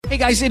Hey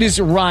guys, it is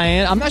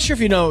Ryan. I'm not sure if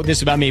you know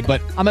this about me, but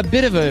I'm a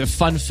bit of a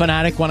fun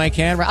fanatic when I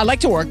can. I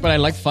like to work, but I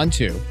like fun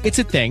too. It's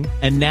a thing.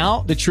 And now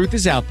the truth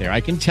is out there.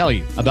 I can tell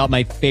you about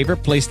my favorite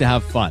place to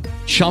have fun.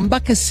 Chumba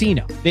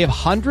Casino. They have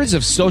hundreds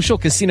of social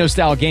casino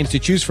style games to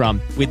choose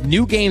from with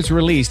new games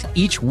released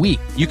each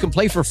week. You can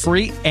play for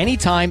free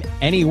anytime,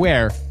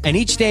 anywhere. And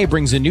each day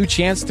brings a new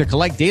chance to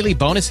collect daily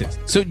bonuses.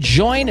 So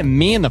join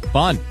me in the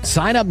fun.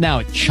 Sign up now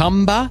at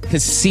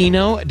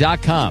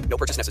ChumbaCasino.com. No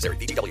purchase necessary.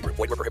 VGW Group.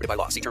 Void where prohibited by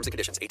law. See terms and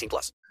conditions.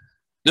 18+.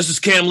 This is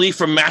Cam Lee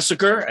from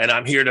Massacre, and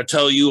I'm here to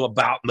tell you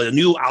about the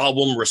new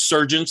album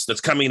Resurgence that's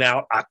coming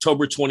out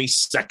October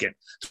 22nd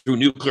through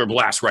Nuclear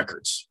Blast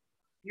Records.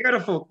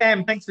 Beautiful.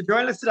 Cam, thanks for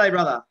joining us today,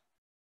 brother.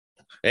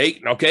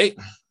 Hey, okay.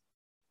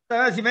 So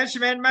as you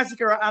mentioned, man,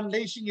 Massacre are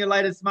unleashing your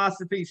latest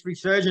masterpiece,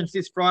 Resurgence,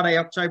 this Friday,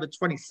 October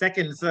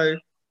 22nd. So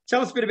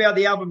tell us a bit about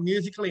the album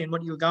musically and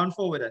what you were going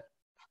for with it.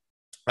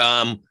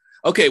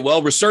 Okay,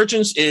 well,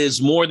 Resurgence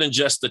is more than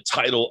just the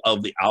title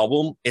of the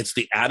album. It's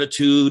the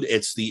attitude.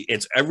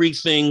 It's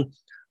everything.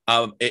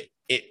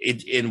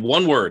 In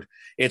one word,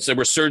 it's a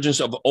resurgence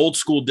of old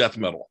school death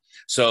metal.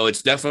 So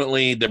it's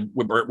definitely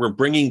we're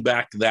bringing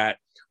back that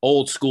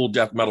old school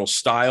death metal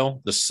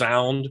style, the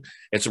sound.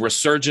 It's a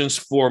resurgence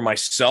for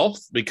myself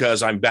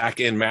because I'm back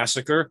in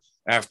Massacre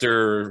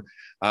after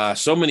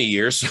so many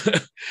years,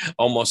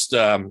 almost.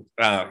 I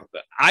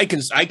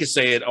can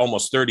say it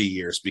almost 30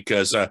 years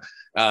because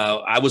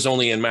I was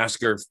only in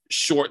Massacre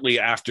shortly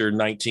after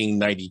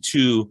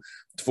 1992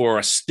 for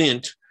a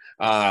stint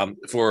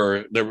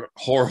for the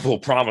Horrible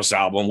Promise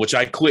album, which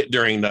I quit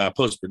during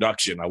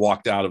post-production. I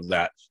walked out of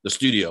the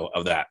studio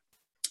of that.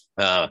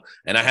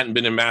 And I hadn't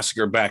been in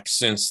Massacre back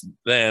since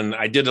then.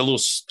 I did a little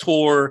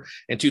tour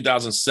in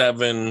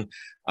 2007,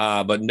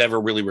 but never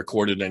really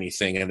recorded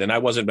anything. And then I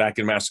wasn't back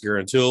in Massacre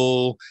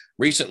until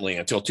recently,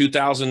 until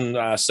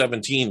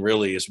 2017,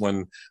 really, is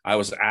when I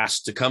was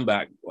asked to come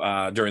back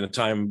during the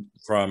time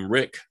from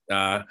Rick,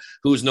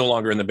 who is no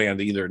longer in the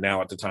band either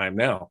now at the time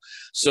now.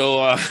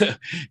 So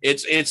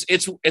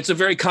it's a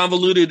very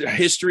convoluted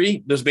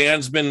history. This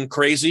band's been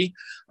crazy.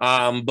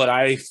 But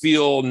I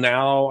feel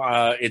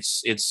now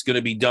it's going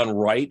to be done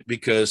right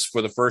because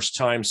for the first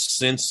time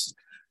since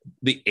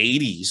the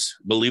 80s,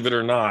 believe it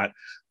or not,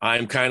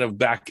 I'm kind of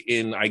back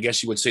in, I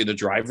guess you would say, the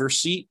driver's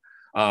seat.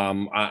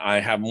 I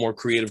have more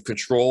creative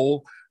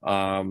control.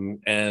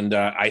 And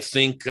I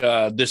think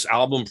this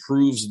album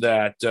proves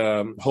that,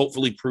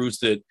 hopefully proves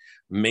that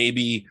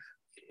maybe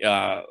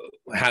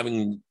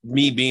having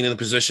me being in the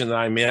position that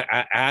I'm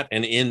at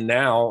and in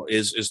now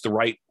is the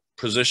right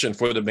position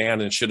for the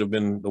band and should have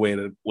been the way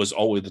it was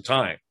always the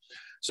time.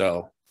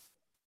 So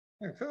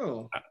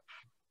cool.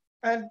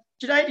 And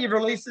today you've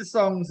released the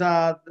songs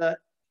the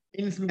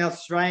Innsmouth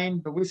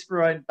Strain, The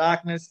Whisperer in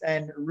Darkness,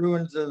 and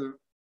Ruins of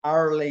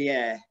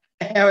Arlier.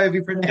 However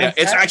you pronounce yeah,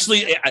 it's that.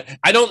 actually,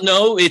 I don't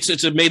know. It's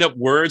a made up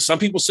word. Some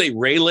people say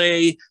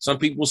Rayleigh. Some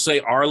people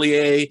say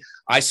Arlier.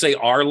 I say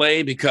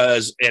Arlay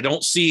because I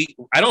don't see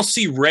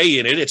Ray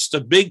in it. It's the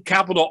big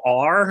capital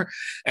R.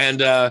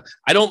 And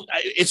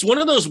it's one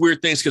of those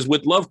weird things because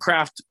with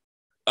Lovecraft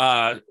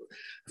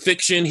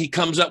fiction, he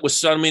comes up with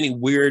so many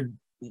weird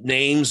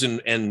names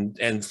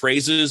and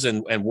phrases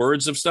and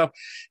words of stuff.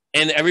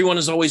 And everyone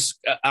is always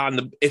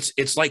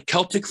it's like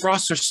Celtic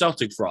Frost or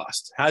Celtic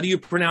Frost. How do you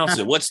pronounce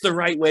it? What's the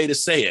right way to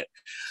say it?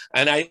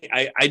 And I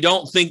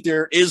don't think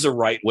there is a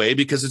right way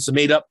because it's a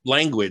made up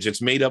language.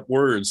 It's made up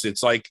words.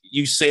 It's like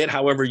you say it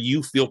however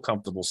you feel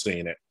comfortable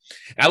saying it.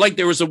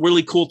 There was a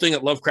really cool thing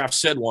that Lovecraft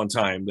said one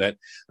time that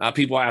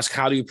people ask,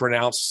 how do you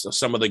pronounce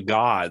some of the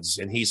gods?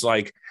 And he's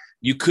like,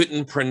 you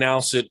couldn't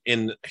pronounce it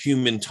in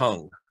human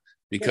tongue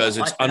because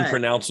it's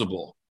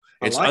unpronounceable.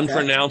 It's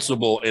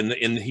unpronounceable in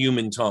the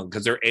human tongue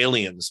because they're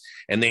aliens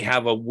and they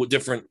have a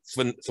different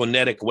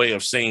phonetic way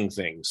of saying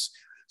things.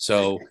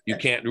 So you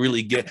can't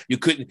really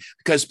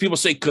because people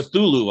say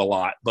Cthulhu a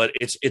lot, but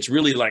it's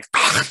really like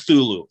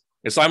Cthulhu.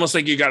 It's almost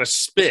like you got to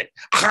spit.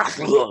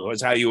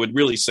 Is how you would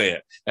really say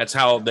it. That's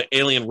how the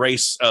alien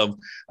race of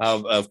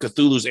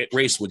Cthulhu's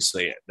race would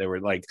say it. They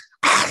were like,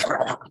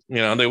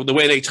 the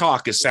way they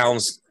talk,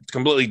 sounds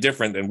completely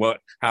different than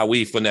how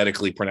we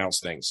phonetically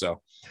pronounce things.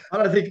 So I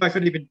don't think I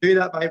could even do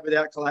that, mate,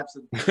 without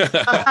collapsing.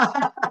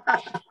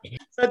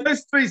 So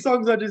those three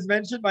songs I just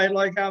mentioned, mate,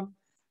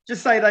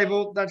 just say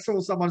that's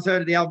all someone's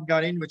heard of the album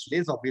going in, which it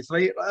is,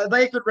 obviously. Are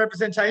they a good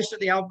representation of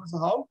the album as a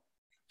whole?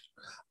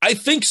 I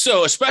think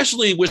so,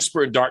 especially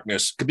Whisper in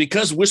Darkness,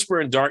 because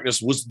Whisper in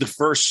Darkness was the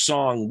first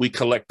song we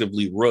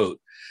collectively wrote.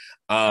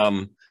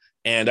 And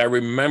I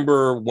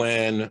remember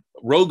when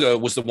Roga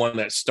was the one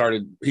that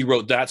he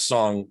wrote that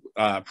song,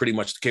 pretty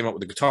much came up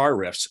with the guitar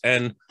riffs.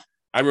 And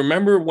I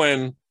remember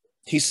when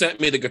he sent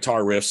me the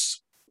guitar riffs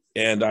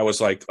and I was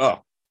like,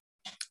 oh,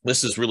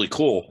 this is really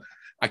cool.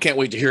 I can't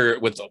wait to hear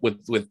it with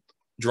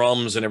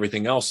drums and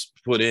everything else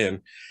put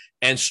in.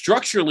 And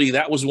structurally,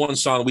 that was one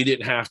song we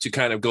didn't have to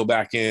kind of go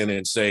back in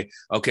and say,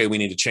 okay, we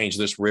need to change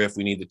this riff.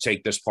 We need to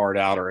take this part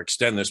out or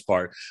extend this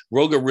part.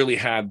 Roga really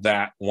had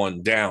that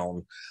one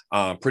down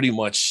pretty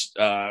much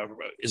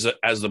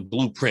as the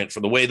blueprint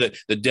for the way that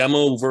the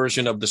demo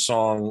version of the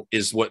song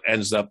is what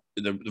ends up,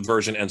 the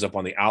version ends up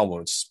on the album.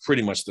 It's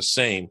pretty much the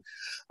same.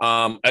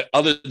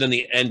 Other than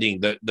the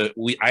ending,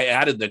 I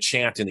added the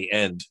chant in the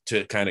end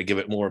to kind of give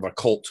it more of a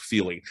cult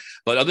feeling.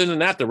 But other than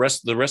that, the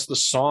rest of the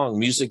song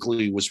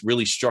musically was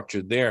really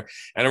structured there.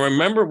 And I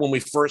remember when we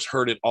first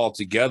heard it all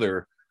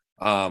together,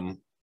 when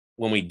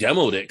we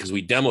demoed it, because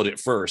we demoed it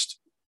first,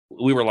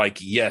 we were like,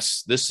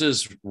 yes, this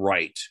is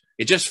right.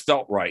 It just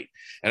felt right.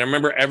 And I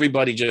remember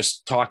everybody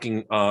just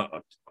talking,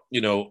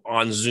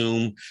 on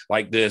Zoom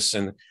like this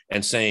and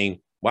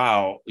saying,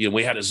 wow,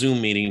 we had a Zoom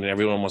meeting and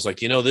everyone was like,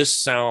 this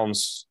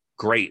sounds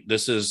great.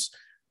 This is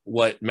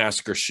what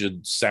Massacre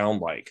should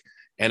sound like.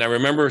 And I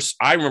remember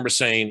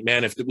saying,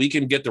 man, if we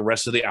can get the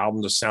rest of the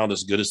album to sound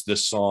as good as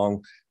this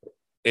song,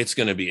 it's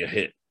going to be a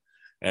hit.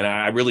 And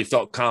I really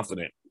felt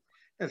confident.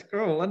 That's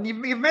cool. And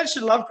you've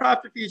mentioned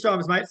Lovecraft a few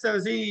times, mate. So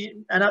is he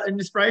an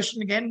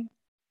inspiration again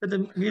for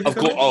the music? Of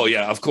course. Oh,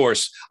 yeah, of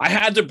course. I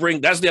had to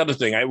bring, that's the other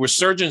thing.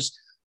 Resurgence,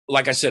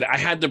 like I said, I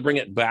had to bring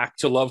it back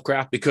to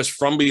Lovecraft because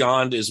From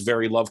Beyond is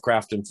very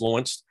Lovecraft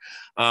influenced.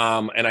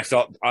 And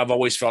I've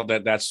always felt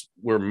that that's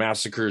where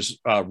Massacre's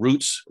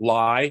roots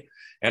lie.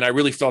 And I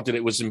really felt that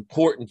it was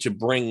important to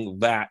bring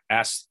that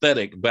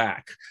aesthetic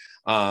back.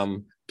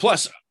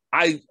 Plus,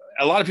 a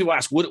lot of people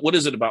ask, what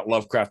is it about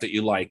Lovecraft that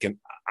you like? And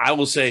I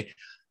will say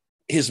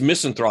his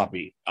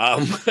misanthropy,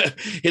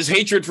 his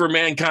hatred for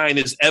mankind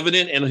is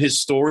evident in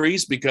his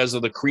stories because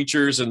of the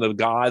creatures and the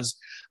gods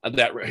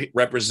that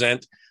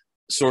represent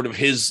sort of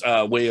his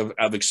way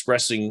of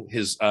expressing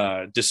his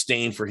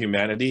disdain for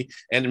humanity.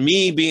 And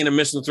me being a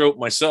misanthrope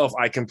myself,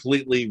 I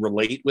completely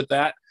relate with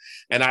that.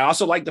 And I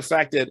also like the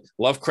fact that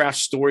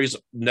Lovecraft's stories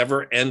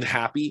never end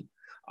happy.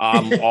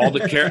 All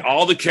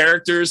the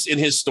characters in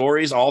his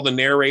stories, all the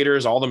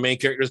narrators, all the main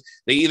characters,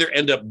 they either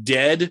end up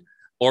dead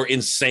or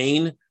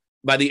insane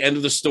by the end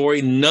of the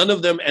story. None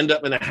of them end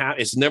up in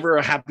it's never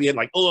a happy end,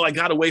 like, oh, I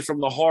got away from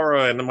the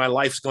horror and my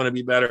life's going to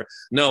be better.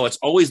 No, it's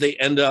always they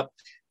end up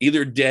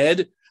either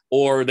dead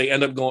or they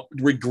end up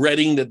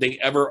regretting that they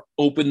ever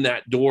opened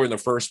that door in the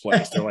first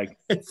place. They're like,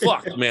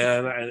 fuck,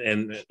 man.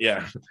 And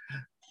yeah.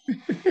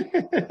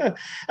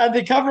 And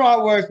the cover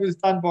artwork was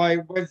done by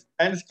Wes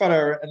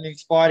Scott and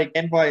inspired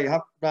again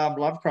by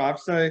Lovecraft.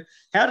 So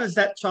how does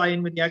that tie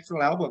in with the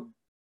actual album?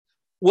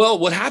 Well,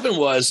 what happened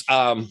was,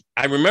 I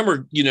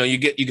remember,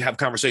 you have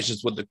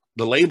conversations with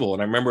the label,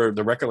 and I remember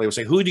the record label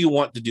saying, who do you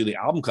want to do the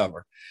album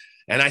cover?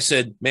 And I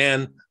said,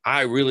 man,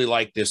 I really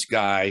like this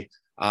guy,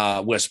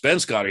 Wes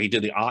Scott. He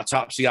did the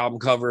Autopsy album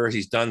cover.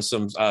 He's done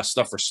some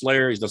stuff for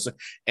Slayer. He's done some,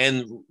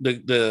 and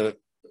the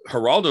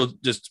Geraldo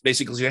just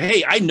basically said,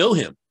 hey, I know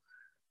him.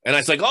 And I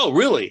was like, oh,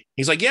 really?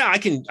 He's like, yeah, I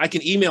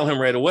can email him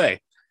right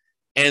away.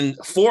 And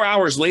 4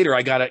 hours later,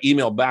 I got an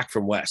email back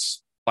from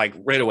Wes, like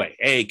right away.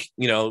 Hey,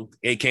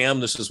 hey, Cam,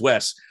 this is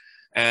Wes.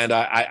 And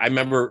I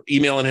remember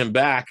emailing him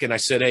back and I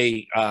said,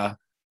 hey,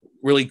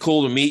 really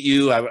cool to meet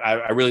you.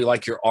 I really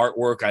like your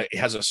artwork. It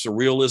has a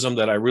surrealism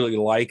that I really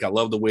like. I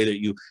love the way that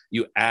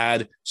you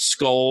add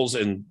skulls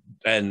and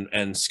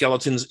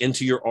skeletons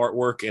into your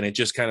artwork, and it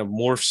just kind of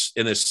morphs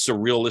in this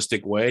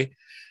surrealistic way.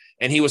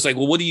 And he was like,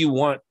 well, what do you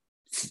want?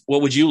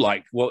 What would you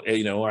like? Well,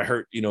 I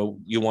heard,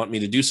 you want me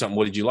to do something.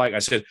 What did you like? I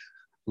said,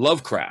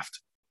 Lovecraft.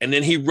 And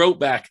then he wrote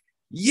back,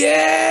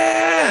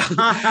 yeah,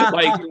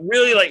 like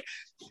really like,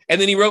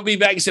 and then he wrote me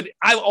back and said,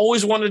 I've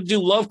always wanted to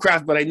do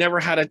Lovecraft, but I never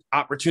had an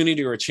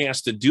opportunity or a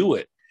chance to do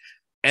it.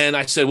 And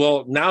I said,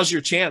 well, now's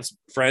your chance,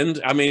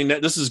 friend. I mean,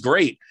 this is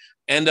great.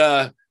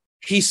 And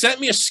he sent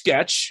me a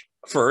sketch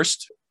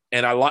first.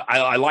 And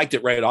I liked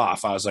it right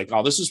off. I was like,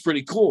 oh, this is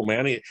pretty cool,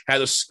 man. It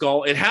had a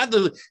skull. It had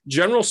the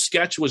general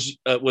sketch was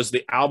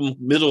the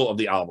middle of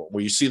the album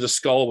where you see the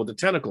skull with the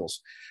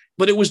tentacles.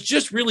 But it was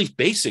just really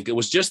basic. It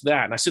was just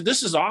that. And I said,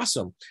 this is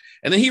awesome.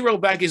 And then he wrote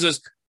back, he says,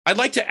 I'd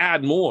like to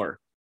add more.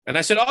 And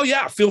I said, oh,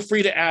 yeah, feel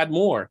free to add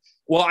more.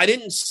 Well, I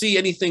didn't see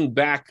anything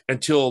back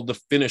until the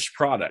finished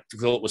product,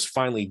 until it was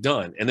finally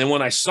done. And then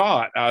when I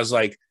saw it, I was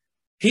like,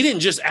 he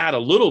didn't just add a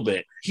little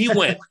bit. He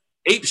went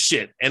ape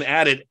shit and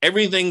added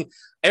everything,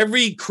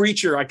 every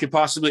creature I could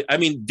possibly,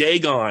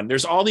 Dagon.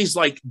 There's all these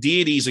like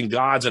deities and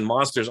gods and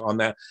monsters on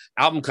that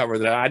album cover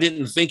that I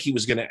didn't think he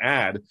was going to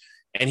add.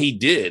 And he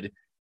did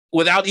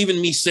without even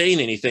me saying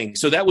anything.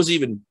 So that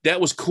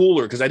was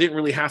cooler because I didn't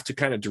really have to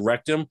kind of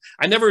direct him.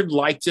 I never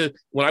like to,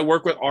 when I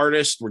work with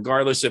artists,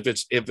 regardless if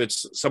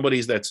it's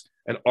somebody's that's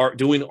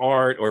doing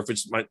art, or if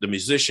it's the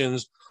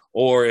musicians,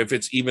 or if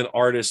it's even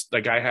artists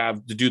like I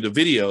have to do the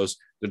videos,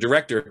 the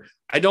director,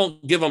 I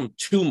don't give them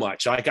too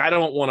much. Like, I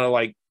don't want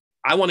to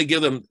I want to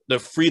give them the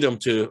freedom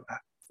to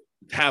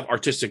have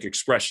artistic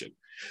expression.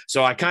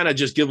 So I kind of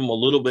just give them a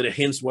little bit of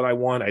hints what I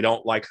want.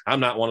 I'm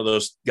not one of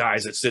those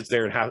guys that sits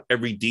there and have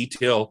every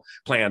detail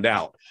planned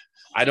out.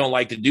 I don't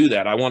like to do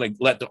that. I want to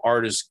let the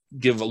artists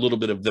give a little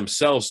bit of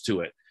themselves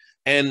to it.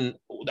 And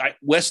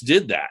Wes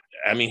did that.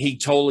 I mean, he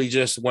totally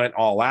just went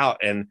all out,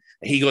 and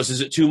he goes,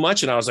 "Is it too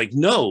much?" And I was like,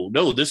 no,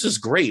 this is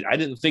great. I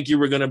didn't think you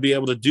were going to be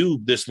able to do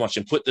this much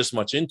and put this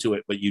much into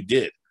it, but you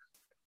did.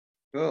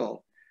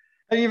 Cool.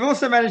 And you've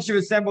also managed to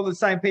assemble the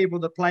same people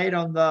that played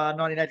on the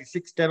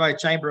 1986 demo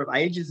Chamber of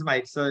Ages,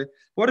 mate. So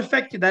what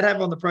effect did that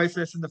have on the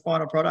process and the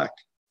final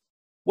product?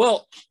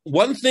 Well,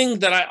 one thing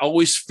that I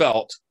always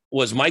felt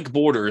was Mike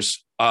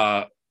Borders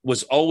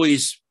was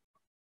always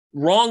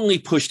wrongly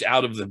pushed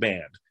out of the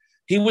band.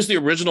 He was the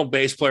original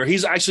bass player.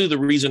 He's actually the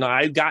reason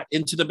I got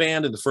into the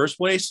band in the first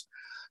place.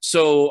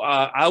 So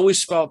I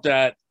always felt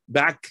that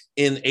back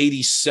in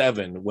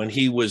 '87, when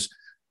he was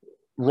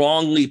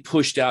wrongly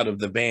pushed out of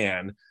the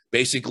band,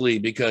 basically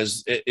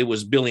because it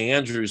was Billy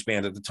Andrews'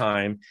 band at the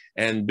time,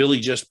 and Billy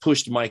just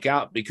pushed Mike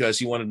out because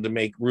he wanted to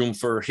make room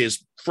for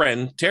his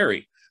friend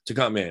Terry to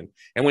come in.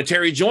 And when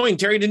Terry joined,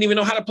 Terry didn't even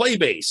know how to play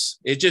bass.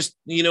 It just,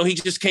 he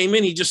just came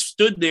in, he just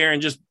stood there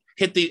and just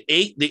hit the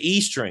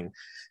E string.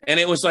 And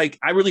it was like,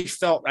 I really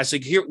felt, I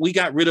said, here, we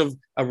got rid of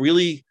a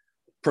really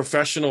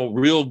professional,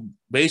 real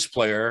bass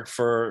player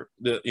for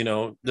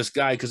this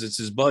guy, because it's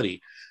his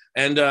buddy.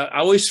 And I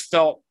always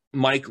felt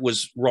Mike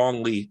was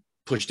wrongly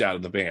pushed out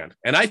of the band.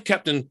 And I've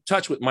kept in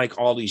touch with Mike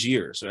all these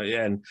years,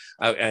 and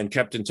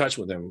kept in touch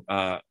with him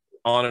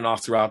on and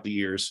off throughout the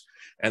years.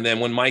 And then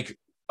when Mike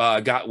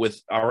got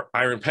with our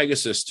Iron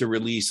Pegasus to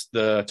release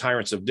the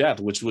Tyrants of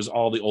Death, which was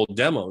all the old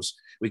demos,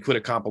 we put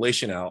a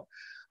compilation out.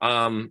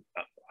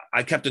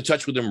 I kept in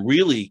touch with him,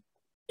 really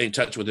in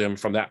touch with him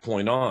from that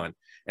point on.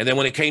 And then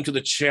when it came to the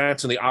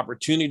chance and the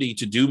opportunity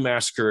to do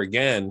Massacre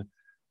again,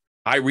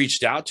 I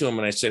reached out to him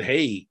and I said,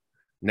 hey,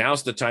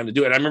 now's the time to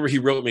do it. And I remember he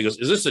wrote me, he goes,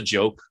 is this a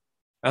joke?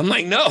 I'm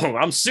like, no,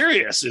 I'm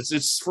serious.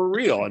 It's for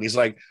real. And he's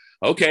like,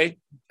 okay.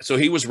 So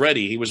he was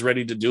ready. He was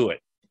ready to do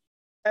it.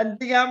 And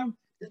the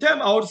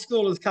term old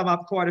school has come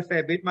up quite a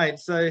fair bit, mate.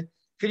 So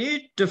can you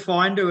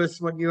define to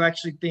us what you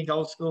actually think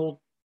old school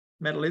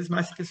metal is,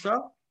 Massacre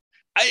style?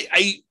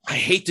 I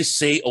hate to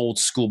say old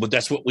school, but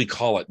that's what we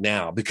call it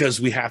now,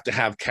 because we have to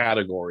have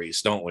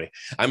categories, don't we?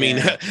 I mean,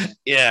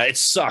 yeah, it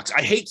sucks.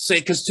 I hate to say,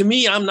 because to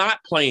me, I'm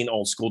not playing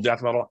old school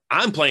death metal.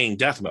 I'm playing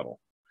death metal.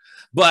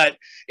 But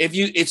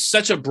it's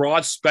such a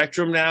broad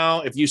spectrum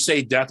now. If you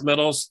say death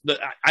metals,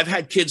 I've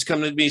had kids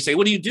come to me and say,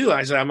 what do you do?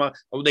 I said,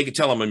 they could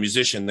tell I'm a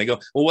musician. They go,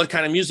 well, what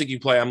kind of music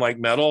you play? I'm like,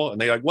 metal. And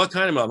they're like, what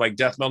kind of metal? I'm like,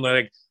 death metal. And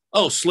they're like,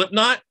 oh,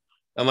 Slipknot?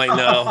 I'm like,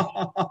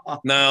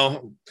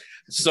 no.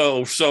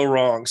 So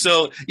wrong.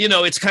 So,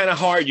 it's kind of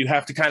hard. You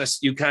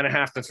kind of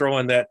have to throw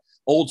in that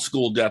old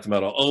school death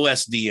metal,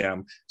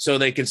 OSDM, so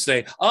they can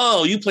say,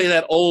 oh, you play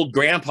that old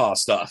grandpa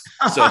stuff.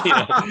 So,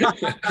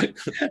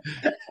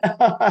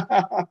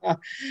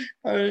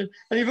 and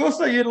you've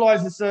also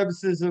utilized the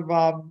services of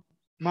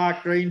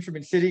Mark Green from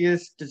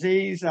Insidious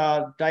Disease,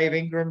 Dave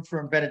Ingram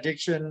from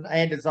Benediction,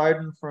 Anders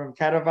Odin from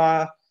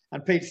Cadaver,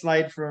 and Pete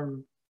Slade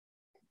from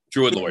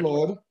Druid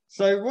Lord.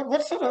 So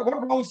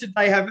what roles did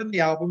they have in the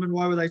album, and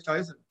why were they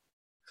chosen?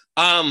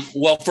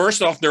 Well,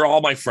 first off, they're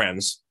all my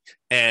friends.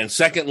 And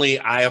secondly,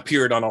 I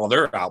appeared on all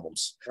their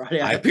albums. Right,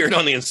 yeah. I appeared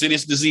on the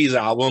Insidious Disease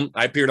album.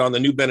 I appeared on the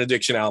new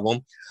Benediction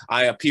album.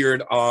 I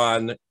appeared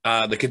on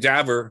the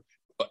Cadaver,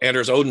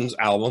 Anders Odin's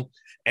album.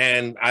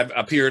 And I've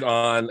appeared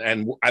on,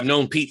 and I've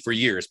known Pete for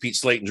years, Pete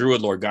Slate and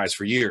Druid Lord guys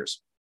for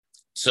years.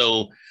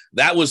 So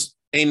that was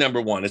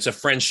number one. It's a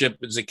friendship,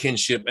 it's a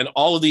kinship, and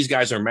all of these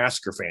guys are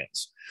Massacre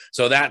fans.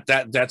 So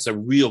that's a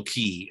real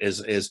key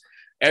is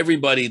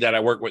everybody that I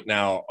work with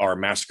now are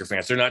Massacre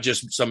fans. They're not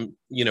just some,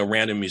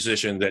 random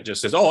musician that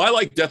just says, oh, I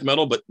like death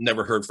metal, but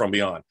never heard From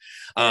Beyond.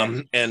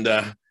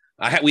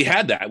 We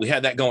had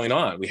that going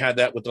on. We had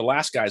that with the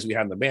last guys we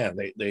had in the band.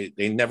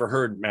 They never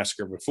heard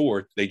Massacre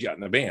before they got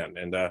in the band.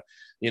 And,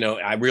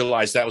 I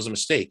realized that was a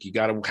mistake. You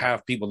got to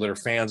have people that are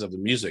fans of the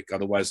music.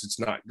 Otherwise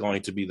it's not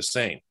going to be the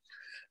same.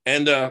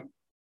 And,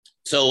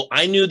 so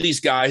I knew these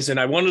guys and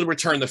I wanted to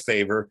return the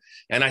favor.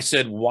 And I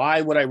said,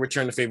 why would I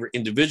return the favor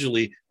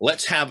individually?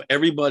 Let's have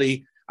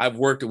everybody I've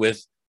worked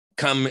with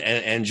come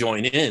and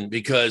join in,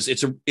 because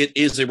it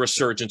is a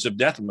resurgence of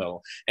death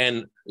metal.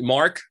 And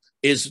Mark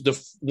is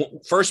the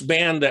first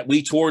band that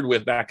we toured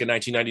with back in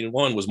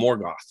 1991 was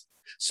Morgoth.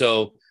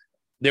 So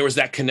there was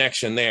that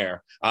connection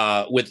there.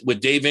 With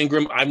Dave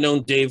Ingram, I've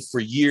known Dave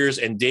for years,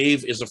 and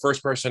Dave is the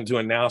first person to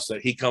announce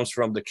that he comes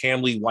from the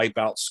Camley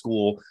Wipeout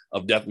School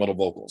of death metal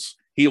vocals.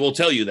 He will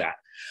tell you that.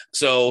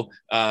 So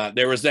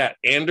there was that.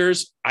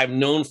 Anders, I've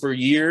known for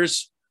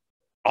years,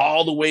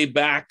 all the way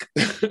back.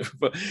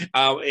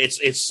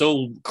 It's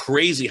so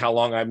crazy how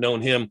long I've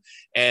known him.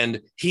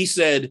 And he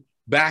said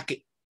back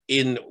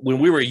when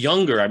we were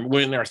younger,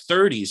 we're in our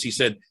 30s, he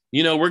said,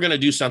 we're going to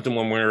do something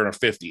when we're in our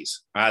 50s.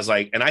 I was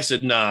like, and I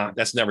said, nah,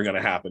 that's never going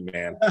to happen,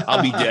 man.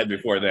 I'll be dead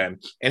before then.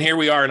 And here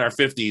we are in our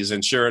 50s.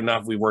 And sure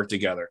enough, we worked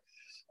together.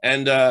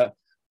 And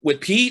with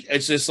Pete,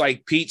 it's just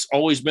like Pete's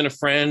always been a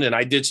friend. And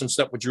I did some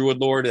stuff with Druid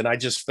Lord. And I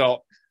just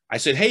felt I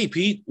said, hey,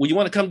 Pete, will you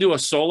want to come do a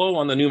solo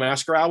on the new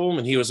Massacre album?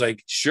 And he was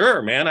like,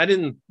 sure, man. I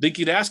didn't think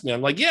you'd ask me.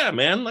 I'm like, yeah,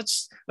 man,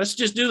 let's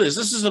just do this.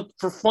 This is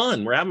for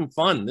fun. We're having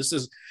fun.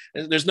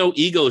 There's no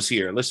egos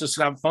here. Let's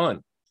just have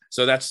fun.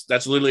 So that's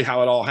literally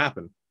how it all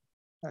happened.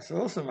 That's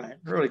awesome, mate.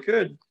 Really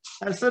good.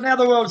 And so now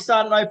the world's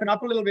starting to open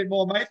up a little bit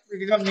more, mate.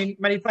 Have you got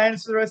many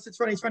plans for the rest of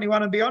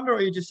 2021 and beyond, or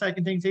are you just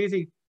taking things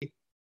easy?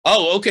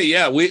 Oh, okay.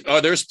 Yeah,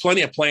 there's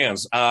plenty of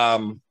plans.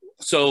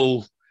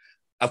 So,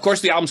 of course,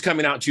 the album's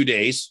coming out in 2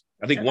 days.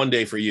 I think 1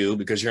 day for you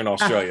because you're in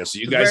Australia. So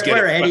you guys get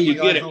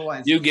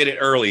it. You get it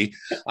early.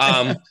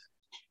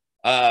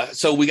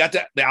 So we got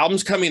the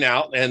album's coming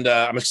out, and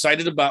I'm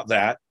excited about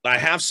that. I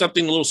have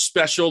something a little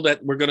special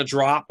that we're going to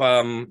drop.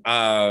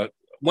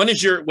 When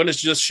is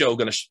this show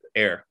going to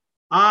air?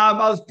 I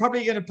was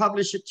probably going to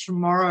publish it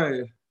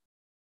tomorrow.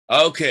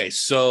 Okay,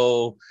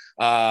 so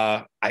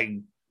I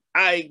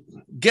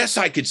guess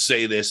I could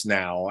say this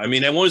now. I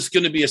mean, it was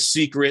going to be a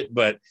secret,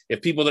 but if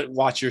people that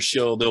watch your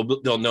show,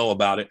 they'll know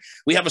about it.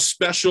 We have a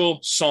special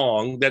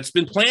song that's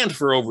been planned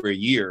for over a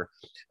year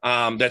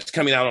that's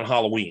coming out on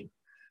Halloween.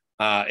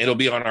 It'll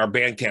be on our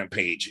Bandcamp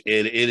page.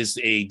 It is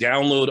a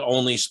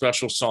download-only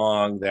special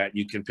song that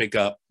you can pick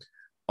up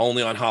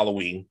only on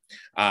Halloween.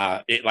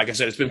 Like I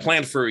said, it's been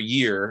planned for a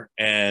year,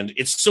 and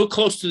it's so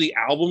close to the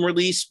album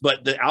release,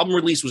 but the album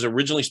release was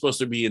originally supposed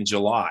to be in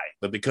July,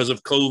 but because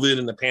of COVID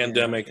and the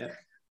pandemic,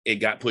 it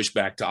got pushed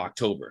back to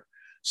October.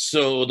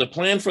 So the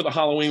plan for the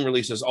Halloween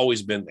release has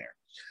always been there.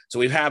 So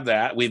we have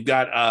that. We've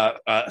got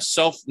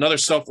another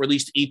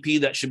self-released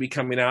EP that should be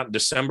coming out in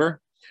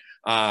December.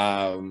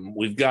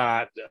 We've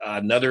got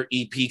another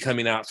EP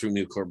coming out through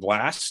Nuclear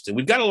Blast, and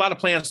we've got a lot of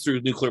plans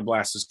through Nuclear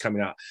Blast is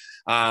coming out.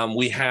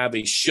 We have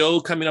a show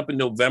coming up in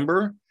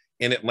November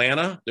in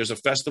Atlanta. There's a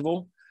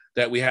festival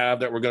that we have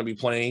that we're going to be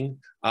playing.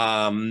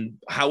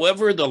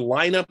 However, the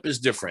lineup is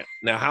different.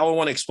 Now, how I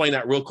want to explain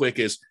that real quick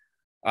is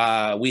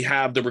we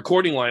have the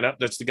recording lineup.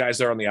 That's the guys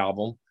that are on the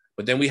album.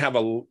 But then we have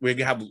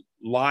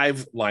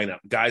live lineup,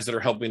 guys that are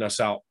helping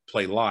us out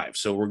play live.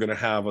 So we're going to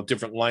have a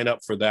different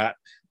lineup for that.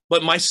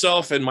 But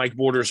myself and Mike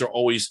Borders are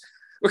always,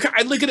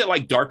 I look at it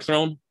like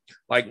Darkthrone,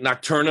 like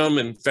Nocturnum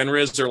and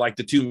Fenris are like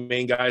the two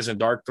main guys in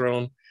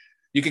Darkthrone.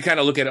 You can kind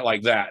of look at it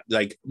like that.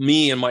 Like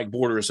me and Mike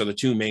Borders are the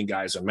two main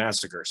guys in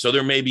Massacre. So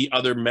there may be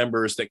other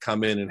members that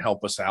come in and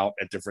help us out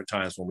at different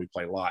times when we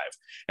play live.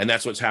 And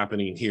that's what's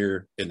happening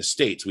here in the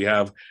States. We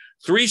have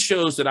 3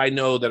 shows that I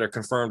know that are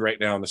confirmed right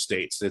now in the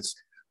States. It's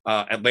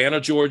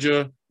Atlanta,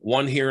 Georgia,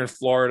 one here in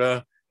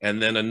Florida,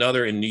 and then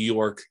another in New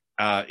York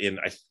in,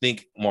 I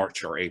think,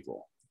 March or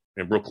April.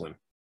 In Brooklyn.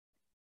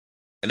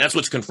 And that's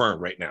what's confirmed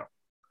right now.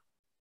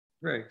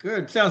 Very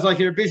good. Sounds like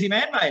you're a busy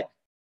man, mate.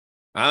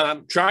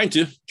 I'm trying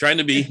to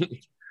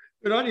be.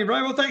 Good on you,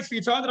 bro. Well, thanks for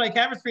your time today,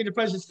 Cameron. It's been a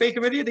pleasure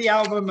speaking with you. The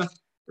album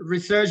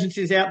Resurgence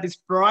is out this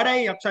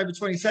Friday, October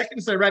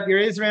 22nd. So wrap your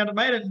ears around it,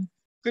 mate. And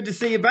good to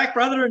see you back,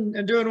 brother,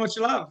 and doing what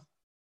you love.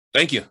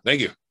 Thank you.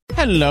 Thank you.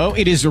 Hello,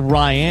 it is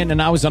Ryan,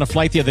 and I was on a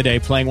flight the other day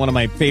playing one of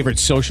my favorite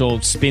social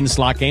spin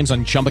slot games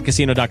on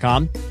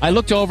ChumbaCasino.com. I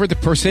looked over at the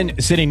person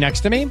sitting next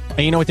to me, and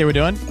you know what they were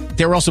doing?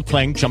 They were also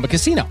playing Chumba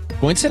Casino.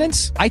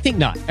 Coincidence? I think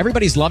not.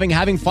 Everybody's loving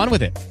having fun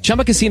with it.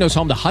 Chumba Casino is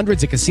home to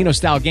hundreds of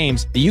casino-style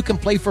games that you can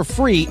play for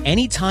free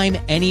anytime,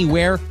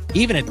 anywhere,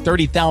 even at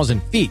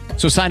 30,000 feet.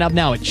 So sign up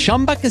now at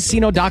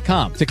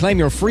ChumbaCasino.com to claim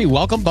your free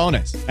welcome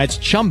bonus. That's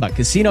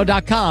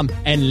ChumbaCasino.com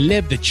and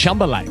live the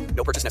Chumba life.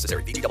 No purchase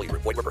necessary. VGW.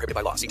 Void where prohibited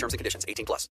by law. See terms and conditions. 18+.